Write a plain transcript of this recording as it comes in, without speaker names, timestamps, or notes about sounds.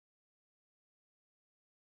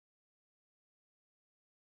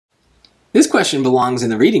This question belongs in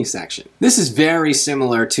the reading section. This is very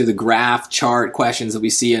similar to the graph chart questions that we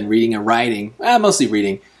see in reading and writing, mostly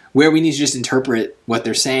reading, where we need to just interpret what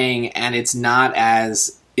they're saying, and it's not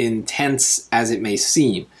as intense as it may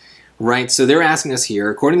seem, right? So they're asking us here,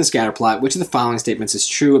 according to the scatter plot, which of the following statements is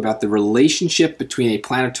true about the relationship between a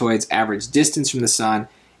planetoid's average distance from the sun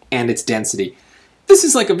and its density? This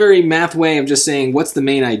is like a very math way of just saying, what's the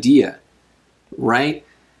main idea, right?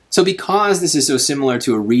 So because this is so similar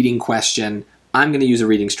to a reading question, I'm going to use a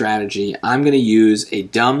reading strategy. I'm going to use a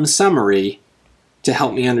dumb summary to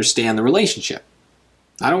help me understand the relationship.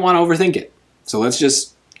 I don't want to overthink it. So let's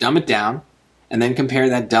just dumb it down and then compare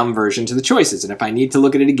that dumb version to the choices. And if I need to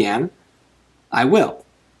look at it again, I will.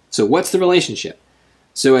 So what's the relationship?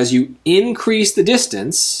 So as you increase the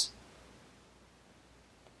distance,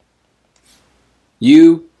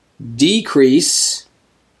 you decrease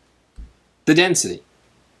the density.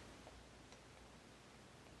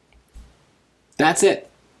 That's it.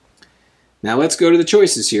 Now let's go to the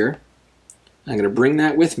choices here. I'm going to bring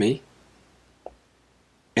that with me.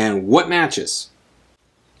 And what matches?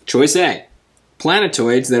 Choice A.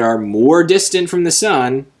 Planetoids that are more distant from the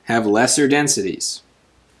sun have lesser densities.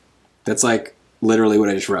 That's like literally what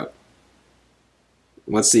I just wrote.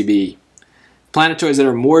 Let's see B. Planetoids that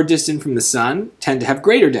are more distant from the sun tend to have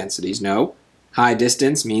greater densities. No. High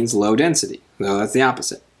distance means low density. No, that's the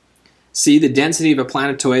opposite. C. The density of a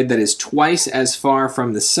planetoid that is twice as far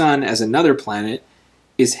from the sun as another planet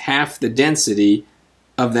is half the density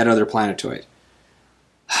of that other planetoid.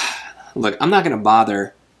 Look, I'm not going to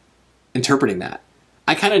bother interpreting that.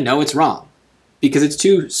 I kind of know it's wrong because it's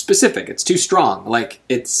too specific. It's too strong. Like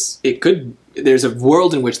there's a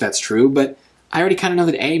world in which that's true, but I already kind of know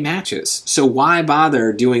that A matches. So why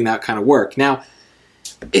bother doing that kind of work? Now,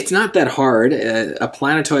 it's not that hard. A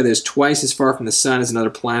planetoid that is twice as far from the sun as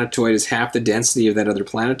another planetoid is half the density of that other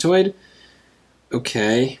planetoid.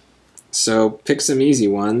 Okay, so pick some easy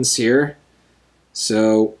ones here.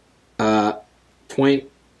 So 0.8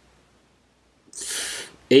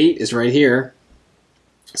 is right here.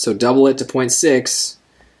 So double it to 0.6.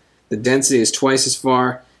 The density is twice as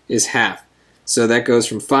far, is half. So that goes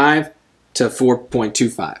from 5 to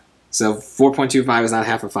 4.25. So 4.25 is not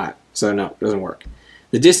half of 5. So no, it doesn't work.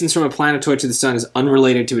 The distance from a planetoid to the sun is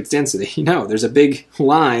unrelated to its density. No, there's a big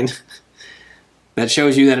line that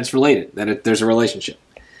shows you that it's related, that there's a relationship.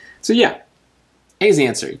 So yeah, A is the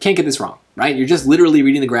answer. You can't get this wrong, right? You're just literally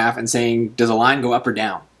reading the graph and saying, does a line go up or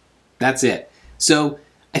down? That's it. So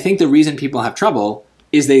I think the reason people have trouble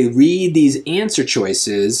is they read these answer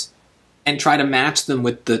choices and try to match them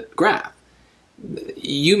with the graph.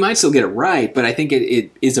 You might still get it right, but I think it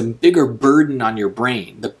is a bigger burden on your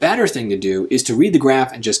brain. The better thing to do is to read the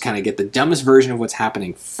graph and just kind of get the dumbest version of what's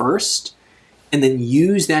happening first, and then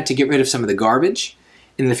use that to get rid of some of the garbage.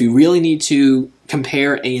 And if you really need to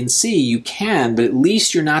compare A and C, you can, but at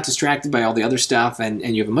least you're not distracted by all the other stuff, and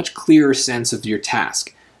you have a much clearer sense of your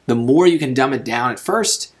task. The more you can dumb it down at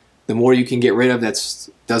first, the more you can get rid of that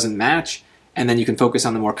doesn't match, and then you can focus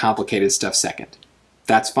on the more complicated stuff second.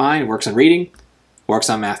 That's fine. It works on reading.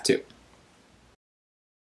 Works on math too.